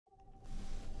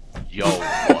Yo,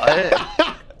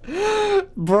 what?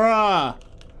 Bruh.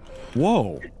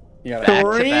 Whoa. Yeah.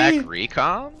 Back-to-back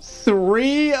recoms?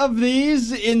 3 of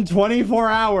these in 24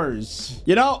 hours.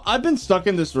 You know, I've been stuck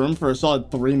in this room for a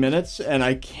solid 3 minutes, and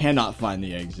I cannot find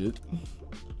the exit.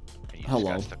 You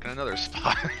Hello. just got stuck in another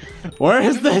spot. Where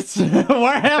is this?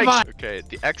 Where am I? Okay,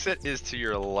 the exit is to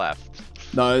your left.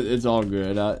 No, it's all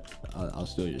good. I'll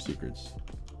steal your secrets.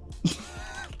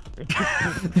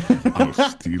 I'll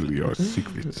steal your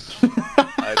secrets.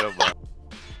 I don't know.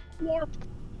 Warp.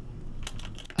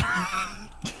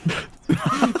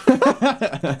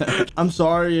 I'm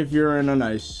sorry if you're in an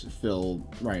ice fill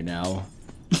right now.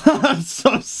 I'm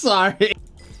so sorry.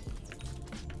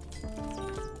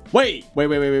 Wait.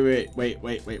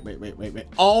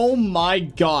 Oh my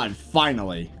god,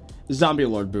 finally. Zombie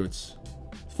Lord boots.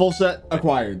 Full set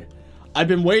acquired. I've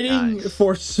been waiting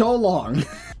for so long.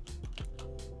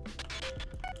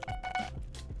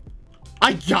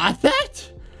 I got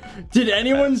that? Did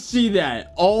anyone see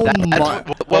that? Oh my.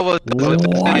 What?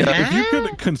 If you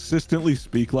could consistently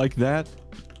speak like that,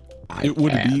 it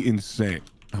would be insane.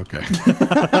 Okay.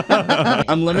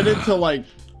 I'm limited to like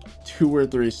 2 or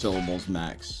 3 syllables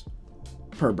max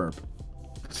per burp.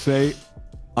 Say,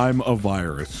 I'm a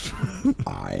virus.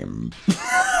 I'm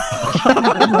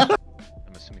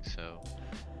assuming so.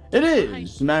 It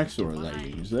is Maxor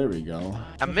leggings. There we go.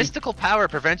 A mystical power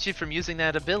prevents you from using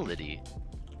that ability.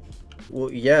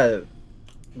 Well, yeah,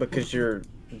 because you're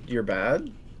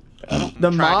bad.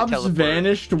 The mobs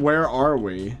vanished. Where are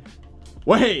we?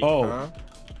 Wait. Oh.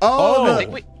 Oh.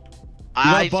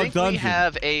 I think we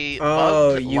have a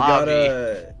bugged you lobby.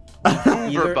 gotta.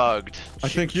 Uber bugged. I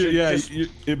think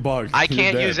it bugged. I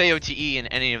can't use AOTE in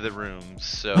any of the rooms,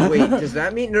 so. Wait, does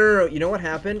that mean no? You know what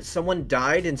happened? Someone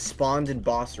died and spawned in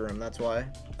boss room. That's why.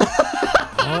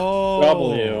 Oh.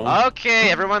 W.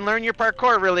 Okay, everyone, learn your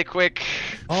parkour really quick.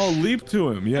 Oh, leap to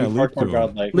him. Yeah, leap to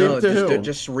him. No,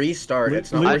 just restart.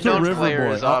 It's not. Leap to River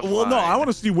Boy. Well, no, I want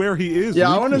to see where he is. Yeah,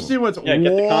 I want to see what's. Yeah,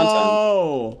 get the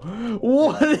Whoa!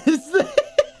 What is this?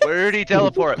 Where did he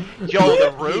teleport? Yo,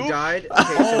 the roof? He died.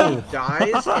 Okay, so he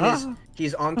dies and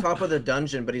he's on top of the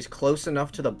dungeon, but he's close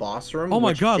enough to the boss room. Oh my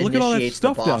which god, look at all that initiates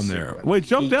stuff the down boss there. room. Wait,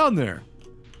 jump down there.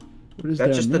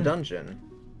 That's just the dungeon.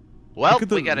 Well,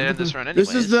 we gotta end this run anyway.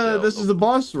 This is the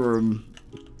boss room.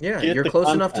 Yeah, you're close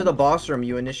enough to the boss room.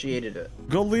 You initiated it.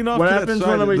 Go lean off What to happens that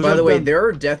side. when we By the way, there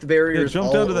are death barriers jump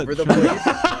all down to that over the place.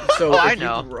 So I if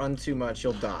know. you run too much,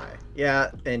 you'll die. Yeah,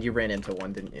 and you ran into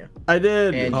one, didn't you? I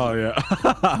did. And oh yeah.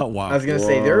 Wow. I was gonna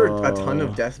say there are a ton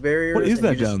of death barriers. What is and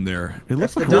that you just- down there? It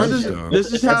looks That's like the redstone.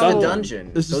 This is That's how the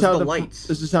dungeon. This is Those how are the lights.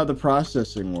 This is how the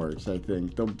processing works. I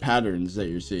think the patterns that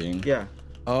you're seeing. Yeah.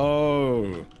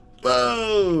 Oh.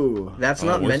 Whoa. That's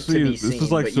not meant to be seen. This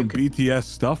is like but some you could... BTS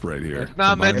stuff right here. It's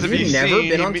not meant to Have be you seen. never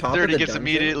been on top of 30 the gets dungeon?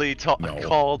 immediately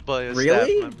called by a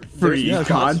Really? staff member. Free There's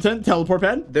content, teleport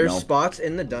pen? There's No. spots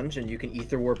in the dungeon you can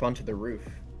ether warp onto the roof.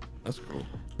 That's cool.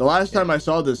 The last time I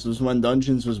saw this was when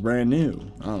Dungeons was brand new.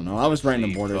 I don't know. I was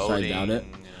random border, so I doubt it.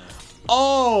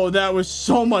 Oh, that was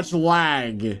so much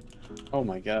lag. Oh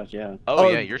my god, yeah. Oh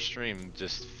yeah, your stream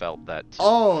just felt that too.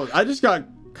 Oh, I just got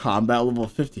combat level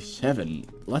 57.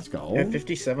 Let's go. Yeah,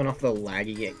 57 off the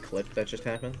laggy clip that just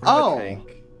happened. Oh,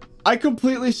 I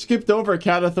completely skipped over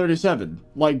Kata 37.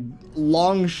 Like,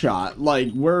 long shot. Like,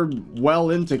 we're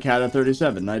well into Kata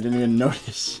 37. I didn't even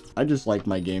notice. I just like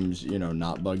my games, you know,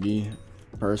 not buggy,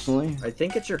 personally. I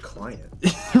think it's your client.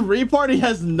 Reparty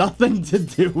has nothing to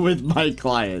do with my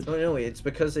client. Oh no, it's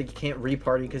because they can't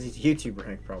reparty because he's YouTube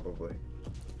ranked probably.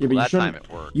 Yeah, but Well, that time it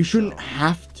worked, you shouldn't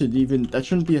have to even, that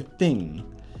shouldn't be a thing.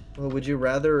 Well, would you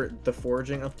rather the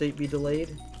foraging update be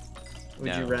delayed?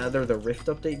 Would you No. rather the rift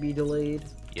update be delayed?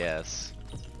 Yes.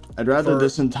 I'd rather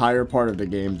this entire part of the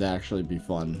game to actually be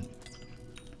fun.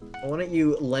 Why don't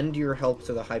you lend your help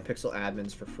to the Hypixel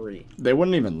admins for free? They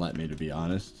wouldn't even let me, to be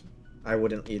honest. I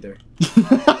wouldn't either.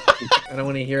 I don't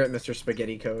want to hear it, Mr.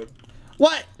 Spaghetti Code.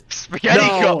 What? Spaghetti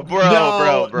code,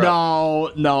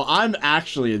 bro. No, I'm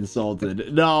actually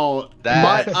insulted. No,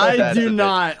 That's I do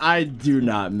a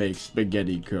not make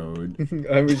spaghetti code.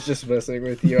 I was just messing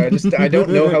with you. I don't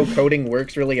know how coding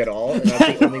works really at all. And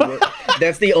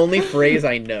that's the only phrase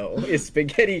I know is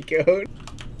spaghetti code.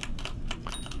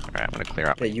 Alright, I'm gonna clear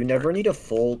out. Yeah, you never need a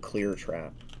full clear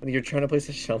trap. When you're trying to place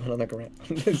a shellman on the ground.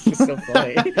 It's just so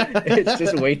funny. It's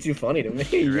just way too funny to me.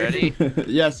 You ready?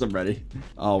 Yes, I'm ready.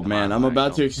 Oh man, I'm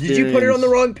about to experience... Did you put it on the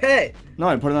wrong pet? No,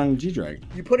 I put it on G-Drag.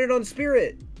 You put it on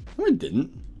Spirit. No, I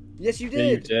didn't. Yes, you did. Yeah,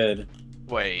 you did.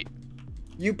 Wait.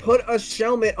 You put a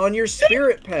shellmet on your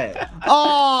Spirit pet.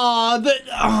 Oh,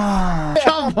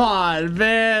 come on,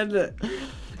 man.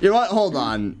 You know what? Hold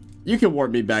on. You can warp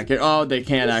me back in. Oh, they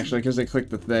can't actually because they clicked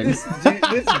the thing.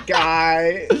 This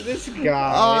guy.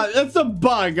 That's a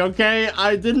bug, okay?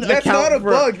 I didn't That's account not a for...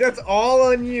 bug. That's all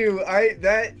on you.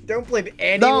 Don't blame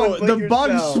anyone. No, but the yourself.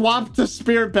 bug swapped to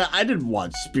Spirit Pet. I didn't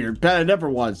want Spirit Pet. I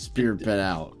never wanted Spirit Pet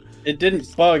out. It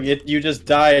didn't bug. You just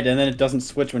died, and then it doesn't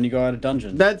switch when you go out of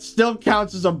dungeon. That still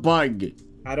counts as a bug.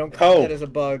 I don't count that as a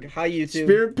bug. Hi, YouTube.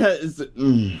 Spirit Pet is...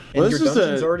 And your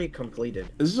dungeon's already completed.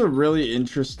 This is a really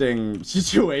interesting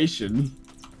situation.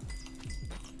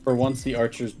 For once, the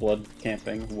Archer's blood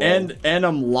camping. Whoa. And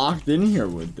I'm locked in here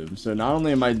with them. So not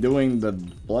only am I doing the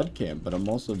blood camp, but I'm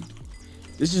also...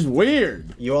 This is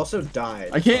weird. You also died.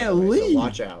 I can't leave. So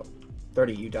watch out.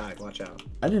 30, you died. Watch out.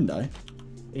 I didn't die.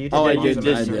 You did. Oh, I did.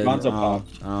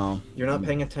 Oh. You're not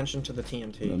paying attention to the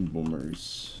TNT.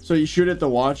 Boomers. So you shoot at the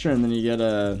Watcher and then you get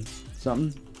a...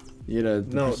 something? You get a...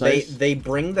 No, precise... they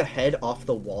bring the head off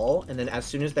the wall, and then as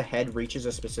soon as the head reaches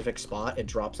a specific spot, it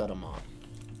drops out a mob.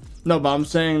 No, but I'm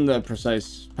saying the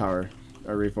precise power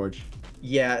or reforge.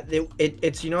 Yeah,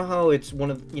 it's you know how it's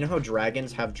one of you know how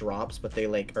dragons have drops, but they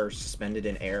like are suspended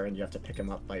in air and you have to pick them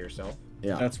up by yourself.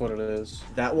 Yeah, that's what it is.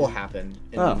 That will happen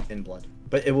in blood,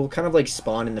 but it will kind of like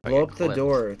spawn in the. Blow up the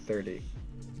door, 30.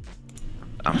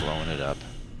 I'm blowing it up.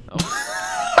 Oh.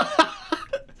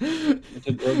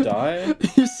 Did bro die?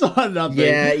 You saw nothing.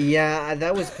 Yeah,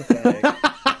 that was pathetic.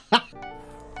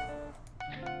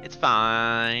 It's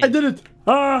fine. I did it.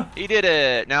 He did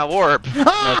it. Now warp.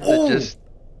 Just.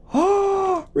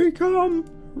 Recom.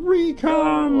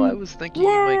 Well, I was thinking you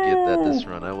might get that this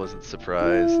run. I wasn't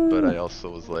surprised, but I also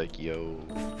was like, yo.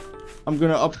 I'm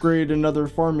gonna upgrade another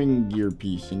farming gear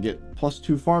piece and get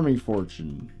 +2 farming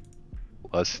fortune.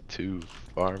 +2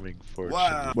 farming fortune.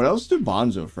 Wow. What else do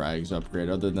Bonzo frags upgrade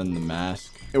other than the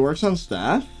mask? It works on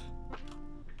staff?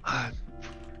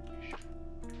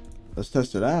 Let's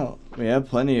test it out. We have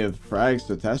plenty of frags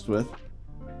to test with.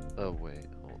 Oh wait,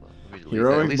 hold on.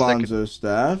 Heroic Bonzo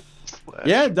staff.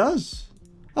 Yeah, it does.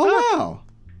 Oh wow.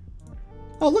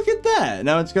 Oh, look at that.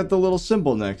 Now it's got the little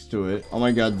symbol next to it. Oh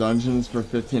my god, dungeons for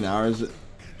 15 hours.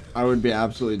 I would be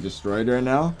absolutely destroyed right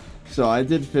now. So I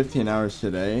did 15 hours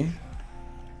today.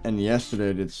 And yesterday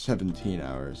I did 17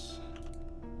 hours.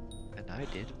 And I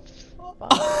did.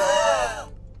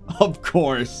 Of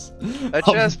course. A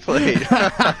chest plate.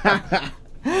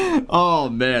 Oh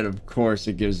man, of course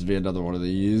it gives me another one of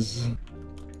these.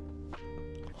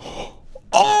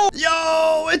 Oh,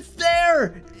 yo, it's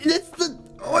there. It's the.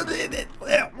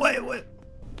 Wait.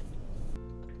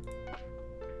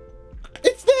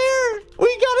 It's there.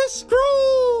 We got a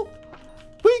scroll.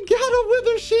 We got a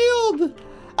wither shield.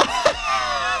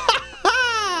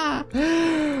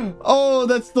 Oh,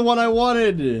 that's the one I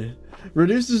wanted.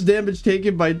 Reduces damage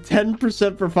taken by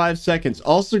 10% for 5 seconds.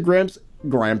 Also grants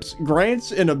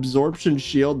an absorption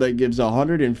shield that gives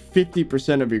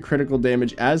 150% of your critical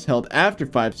damage as held after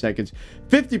 5 seconds.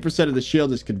 50% of the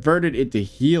shield is converted into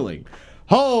healing.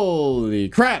 Holy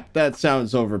crap, that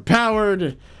sounds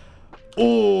overpowered.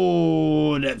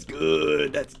 Oh, that's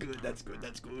good. That's good.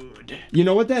 You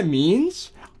know what that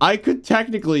means? I could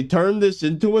technically turn this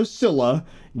into a Scylla,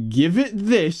 give it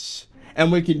this,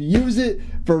 and we can use it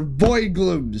for void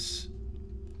glooms.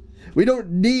 We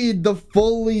don't need the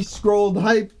fully scrolled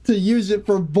hype to use it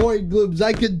for void glooms.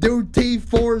 I can do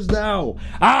T4s now.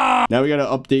 Now we gotta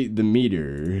update the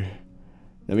meter.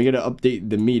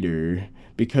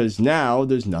 Because now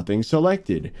there's nothing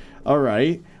selected.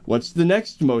 Alright, what's the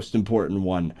next most important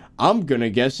one? I'm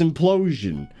gonna guess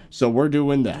implosion. So we're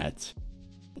doing that.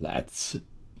 Let's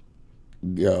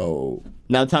go.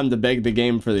 Now time to beg the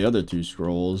game for the other 2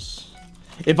 scrolls.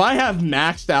 If I have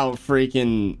maxed out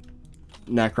freaking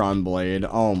Necron Blade,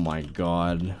 oh my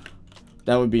god.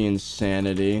 That would be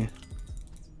insanity.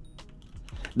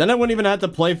 Then I wouldn't even have to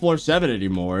play floor 7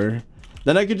 anymore.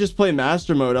 Then I could just play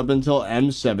master mode up until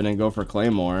M7 and go for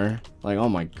Claymore. Like, oh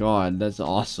my god, that's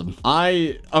awesome.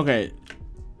 Okay.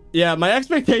 Yeah, my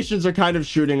expectations are kind of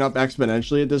shooting up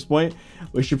exponentially at this point.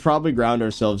 We should probably ground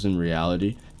ourselves in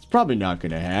reality. It's probably not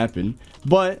going to happen.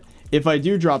 But if I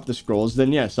do drop the scrolls,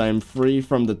 then yes, I am free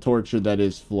from the torture that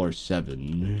is floor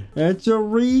 7. It's a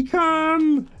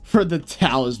recon for the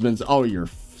talismans. Oh, you're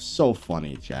so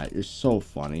funny, chat. You're so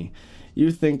funny. You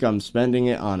think I'm spending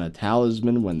it on a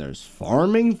talisman when there's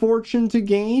farming fortune to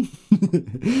gain?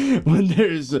 When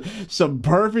there's some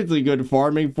perfectly good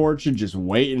farming fortune just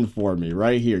waiting for me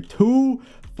right here. 2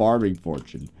 farming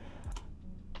fortune.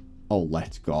 Oh,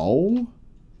 let's go.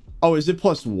 Oh, is it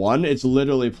 +1? It's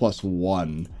literally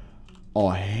 +1. Oh,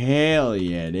 hell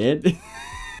yeah, dude.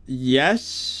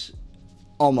 Yes.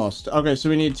 Almost. Okay, so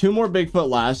we need 2 more Bigfoot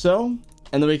Lasso.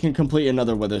 And then we can complete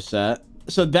another wither set.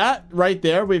 So that right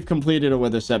there, we've completed a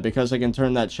wither set because I can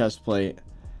turn that chest plate.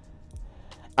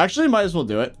 Actually, might as well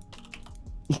do it.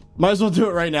 Might as well do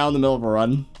it right now in the middle of a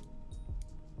run.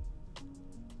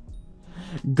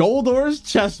 Goldor's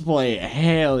chest plate.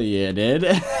 Hell yeah, dude.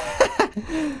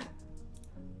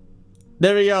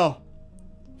 There we go.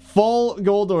 Full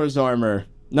Goldor's armor.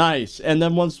 Nice. And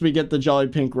then once we get the Jolly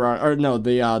Pink or no,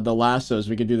 the lassos,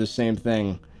 we could do the same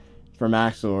thing for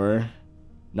Maxor.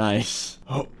 Nice.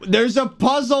 Oh, there's a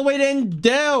puzzle we didn't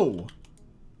do.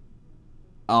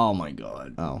 Oh my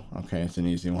god. Oh, okay, it's an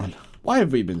easy one. Why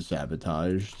have we been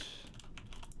sabotaged?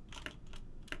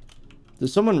 Did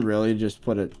someone really just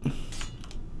put it?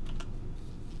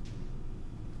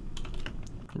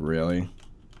 Really?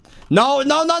 No,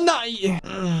 no, no, no.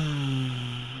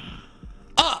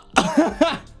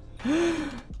 Ah!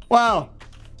 Wow.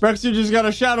 Brexy just got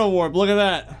a shadow warp. Look at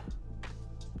that.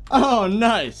 Oh,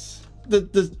 nice.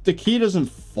 The key doesn't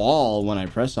fall when I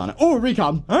press on it. Oh,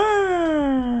 recom.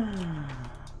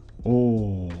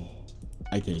 Oh,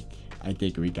 I take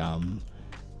recom.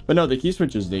 But no, the key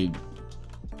switches, they...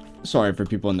 Sorry for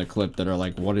people in the clip that are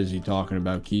like, what is he talking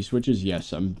about? Key switches?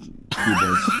 Yes, I'm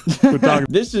keyboards.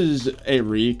 This is a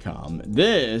recom.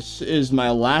 This is my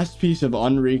last piece of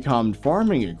unrecommed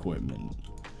farming equipment.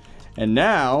 And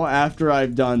now, after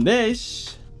I've done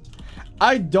this,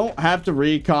 I don't have to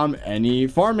recom any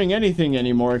farming anything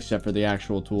anymore except for the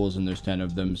actual tools, and there's 10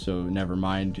 of them, so never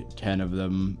mind 10 of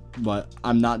them. But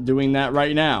I'm not doing that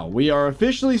right now. We are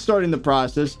officially starting the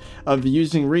process of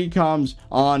using recoms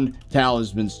on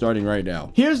talismans starting right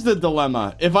now. Here's the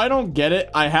dilemma. If I don't get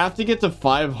it, I have to get to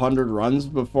 500 runs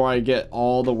before I get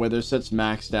all the wither sets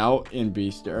maxed out in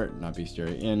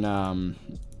in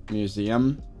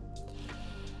Museum.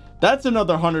 That's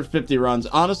another 150 runs.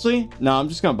 Honestly, no, I'm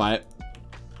just gonna buy it.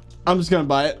 I'm just gonna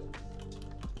buy it.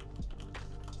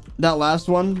 That last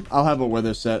one, I'll have a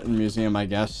wither set in Museum, I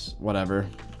guess. Whatever.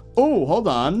 Oh, hold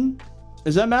on.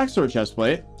 Is that Maxor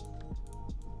chestplate?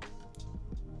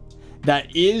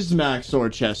 That is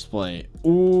Maxor chestplate.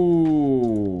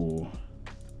 Ooh.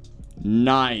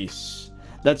 Nice.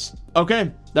 That's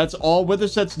okay. That's all wither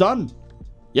sets done.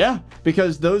 Yeah,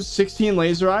 because those 16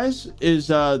 laser eyes is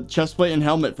chestplate and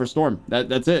helmet for Storm.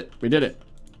 That's it. We did it.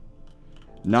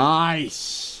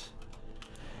 Nice.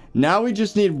 Now we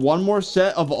just need one more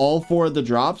set of all 4 of the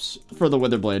drops for the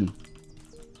wither blade.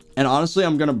 And honestly,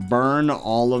 I'm gonna burn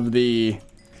all of the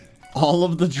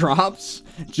drops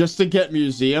just to get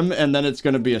Museum, and then it's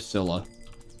gonna be a Scylla,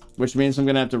 which means I'm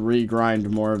gonna have to regrind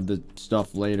more of the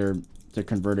stuff later to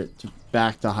convert it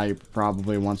back to hype,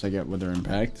 probably once I get Wither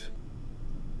Impact.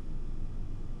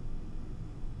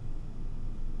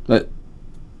 But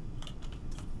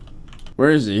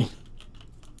where is he?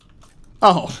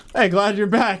 Oh, hey, glad you're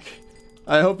back.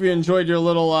 I hope you enjoyed your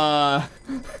little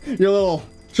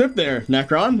trip there,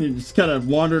 Necron. You just kind of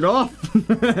wandered off.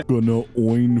 Gonna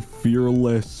oin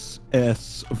fearless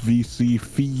SVC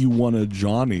fee you wanna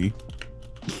Johnny.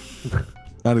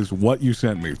 That is what you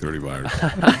sent me, 30virus.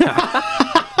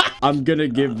 I'm gonna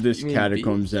give this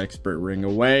Catacombs expert ring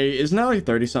away. Isn't that like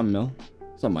 30-something mil?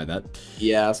 Something like that.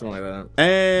 Yeah, something like that.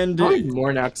 And probably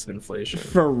more now because of inflation.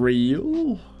 For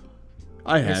real?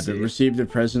 I haven't received a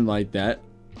present like that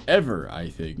ever, I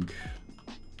think.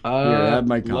 Here, I have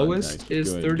my contact. Lowest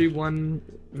is 31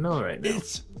 mil right now.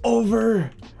 It's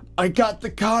over. I got the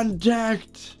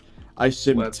contact. I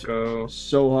simped Let's go.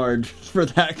 so hard for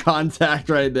that contact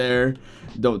right there.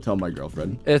 Don't tell my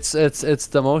girlfriend. It's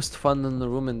the most fun in the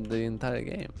room in the entire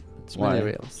game. It's Why? mini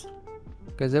rails.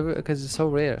 Because it's so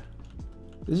rare.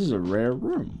 This is a rare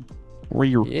room.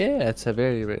 Rare. Yeah, it's a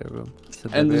very rare room.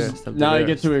 And now I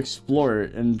get to explore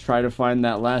it and try to find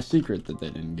that last secret that they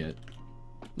didn't get.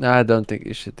 No, I don't think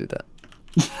you should do that.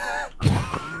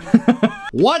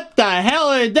 What the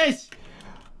hell is this?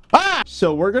 Ah!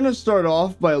 So we're gonna start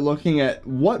off by looking at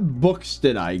what books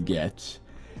did I get.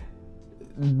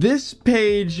 This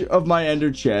page of my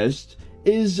ender chest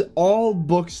is all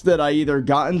books that I either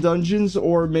got in dungeons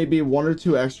or maybe 1 or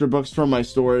 2 extra books from my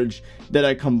storage that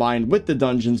I combined with the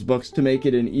dungeons books to make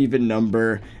it an even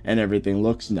number and everything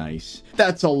looks nice.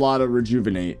 That's a lot of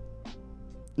rejuvenate.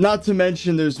 Not to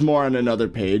mention there's more on another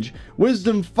page.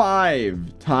 Wisdom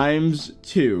 5 times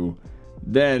 2.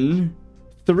 Then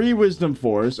 3 wisdom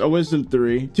 4s, a wisdom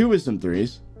 3, 2 wisdom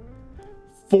 3s,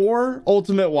 4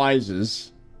 ultimate wises,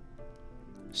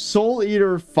 Soul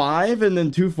Eater 5 and then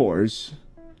 2 4s,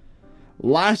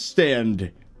 Last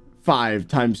Stand 5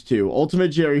 times 2. Ultimate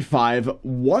Jerry 5,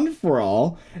 1 for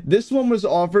all. This one was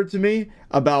offered to me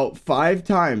about 5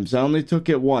 times. I only took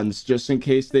it once just in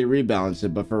case they rebalance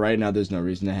it, but for right now there's no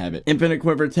reason to have it. Infinite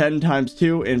Quiver 10 times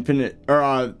 2.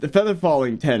 The Feather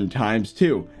Falling 10 times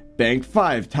 2. Bank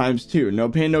 5 times 2. No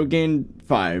Pain No Gain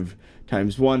 5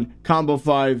 times 1. Combo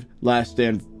 5. Last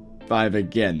Stand 5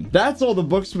 again. That's all the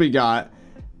books we got.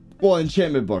 Well,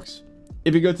 enchantment books.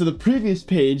 If you go to the previous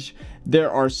page,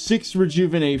 there are 6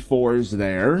 Rejuvenate 4s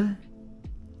there.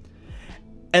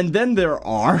 And then there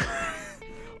are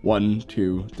 1,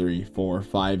 2, 3, 4,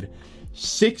 5,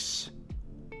 6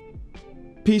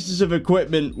 pieces of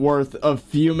equipment worth of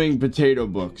Fuming Potato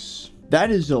books.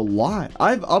 That is a lot.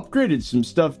 I've upgraded some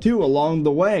stuff too along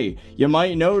the way. You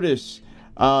might notice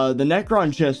the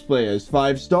Necron chestplate has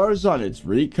 5 stars on it. It's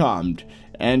recommed.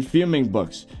 And Fuming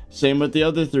books. Same with the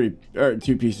other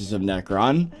 2 pieces of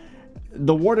Necron.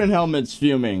 The Warden helmet's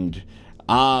fuminged.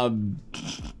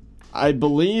 I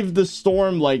believe the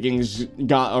Storm leggings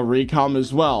got a recom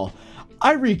as well.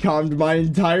 I recommed my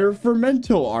entire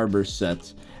Fermento armor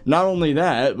set. Not only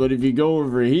that, but if you go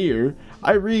over here,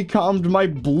 I recommed my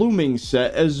Blooming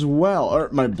set as well. Or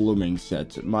my Blooming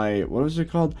set. My, what was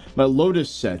it called? My Lotus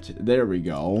set. There we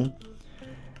go.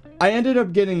 I ended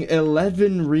up getting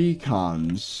 11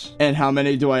 recoms. And how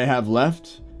many do I have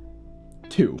left?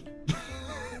 2.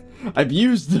 I've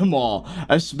used them all.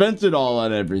 I've spent it all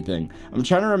on everything. I'm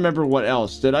trying to remember what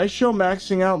else. Did I show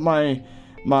maxing out my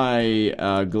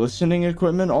glistening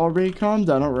equipment all recommed?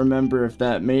 I don't remember if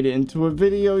that made it into a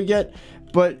video yet,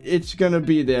 but it's gonna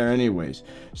be there anyways.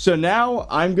 So now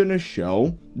I'm gonna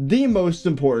show the most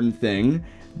important thing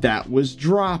that was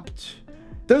dropped.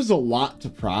 There's a lot to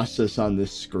process on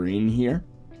this screen here.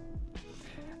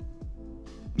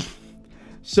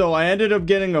 So I ended up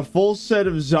getting a full set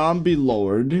of Zombie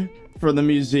Lord for the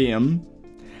museum.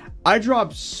 I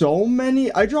dropped so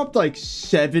many. I dropped like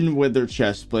 7 Wither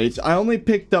chest plates. I only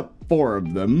picked up 4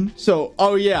 of them. So,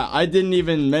 oh yeah, I didn't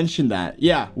even mention that.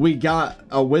 Yeah, we got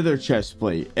a Wither chest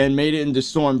plate and made it into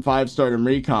Storm 5-star and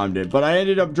recommed it. But I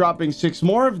ended up dropping 6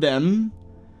 more of them.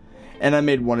 And I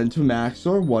made 1 into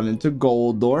Maxor, 1 into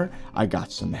Goldor. I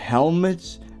got some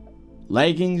helmets,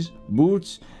 leggings,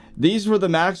 boots. These were the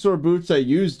Maxor boots I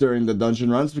used during the dungeon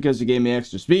runs because it gave me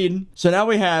extra speed. So now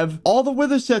we have all the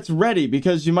Wither sets ready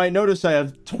because you might notice I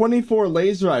have 24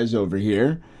 laser eyes over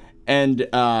here and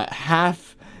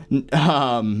half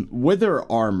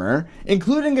Wither armor,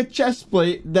 including a chest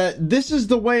plate that this is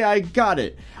the way I got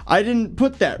it. I didn't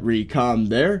put that recom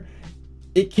there.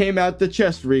 It came out the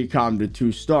chest recom to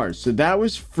 2 stars. So that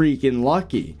was freaking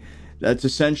lucky. That's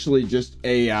essentially just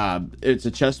a, it's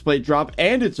a chest plate drop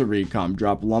and it's a recom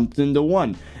drop lumped into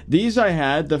one. These I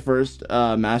had, the first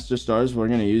Master Stars. We're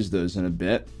going to use those in a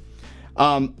bit.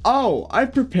 Oh, I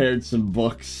prepared some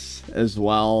books as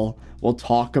well. We'll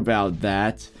talk about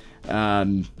that.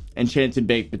 Enchanted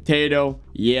Baked Potato.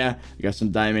 Yeah, I got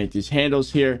some Diamantes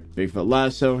handles here. Bigfoot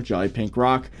Lasso, Jolly Pink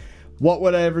Rock. What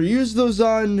would I ever use those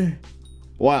on?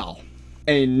 Well,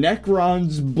 a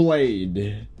Necron's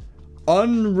Blade.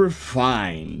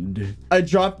 Unrefined. I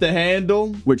dropped the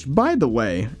handle, which by the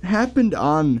way happened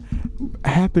on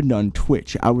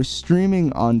Twitch. I was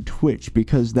streaming on Twitch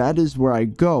because that is where I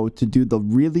go to do the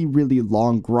really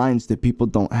long grinds that people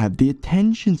don't have the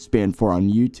attention span for on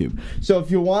YouTube. So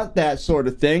if you want that sort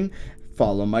of thing,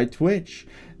 follow my Twitch.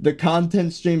 The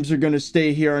content streams are going to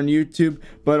stay here on YouTube,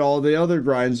 but all the other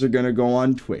grinds are going to go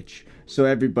on Twitch. So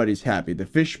everybody's happy. The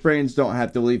fish brains don't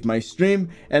have to leave my stream,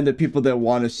 and the people that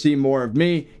want to see more of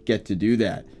me get to do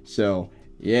that. So,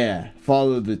 yeah,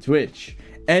 follow the Twitch.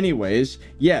 Anyways,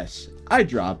 yes, I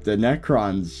dropped the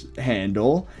Necron's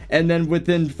handle, and then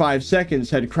within 5 seconds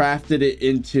had crafted it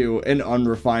into an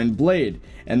unrefined blade.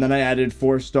 And then I added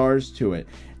 4 stars to it.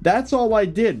 That's all I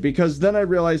did, because then I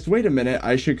realized, wait a minute,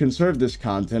 I should conserve this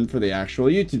content for the actual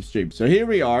YouTube stream. So here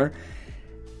we are,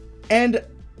 and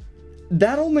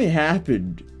that only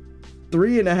happened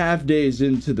 3.5 days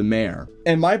into the mare.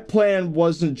 And my plan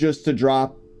wasn't just to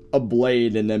drop a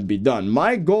blade and then be done.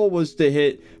 My goal was to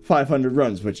hit 500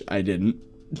 runs, which I didn't.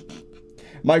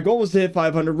 My goal was to hit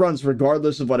 500 runs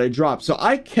regardless of what I dropped. So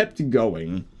I kept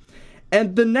going.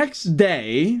 And the next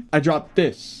day, I dropped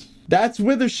this. That's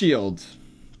Wither Shield.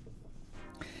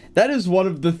 That is one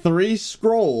of the 3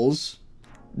 scrolls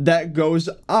that goes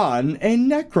on a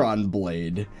Necron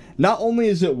blade. Not only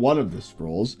is it one of the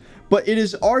scrolls, but it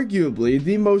is arguably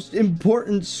the most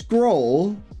important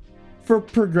scroll for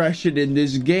progression in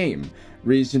this game.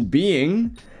 Reason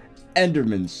being,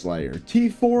 Enderman Slayer,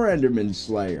 T4 Enderman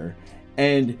Slayer,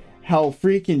 and how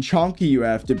freaking chunky you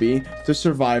have to be to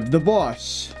survive the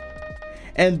boss.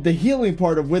 And the healing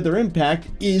part of Wither Impact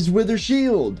is Wither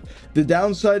Shield. The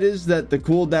downside is that the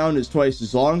cooldown is twice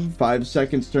as long, 5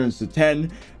 seconds turns to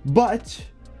 10, but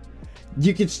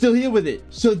you can still heal with it.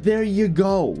 So there you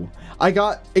go. I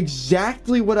got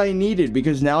exactly what I needed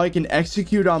because now I can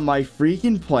execute on my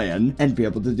freaking plan and be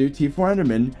able to do T4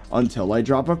 Enderman until I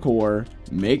drop a core,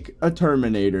 make a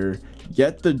Terminator,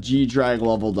 get the G-Drag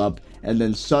leveled up, and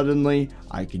then suddenly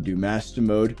I can do Master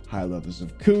Mode, high levels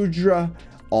of Kudra,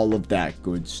 all of that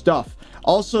good stuff.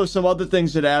 Also, some other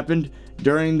things that happened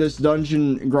during this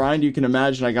dungeon grind, you can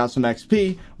imagine I got some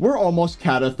XP. We're almost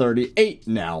Kata 38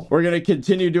 now. We're going to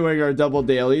continue doing our double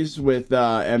dailies with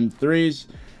M3s,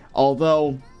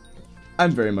 although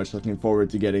I'm very much looking forward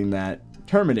to getting that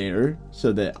Terminator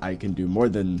so that I can do more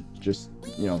than just,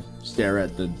 you know, stare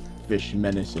at the fish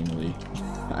menacingly.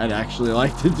 I'd actually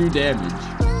like to do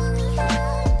damage.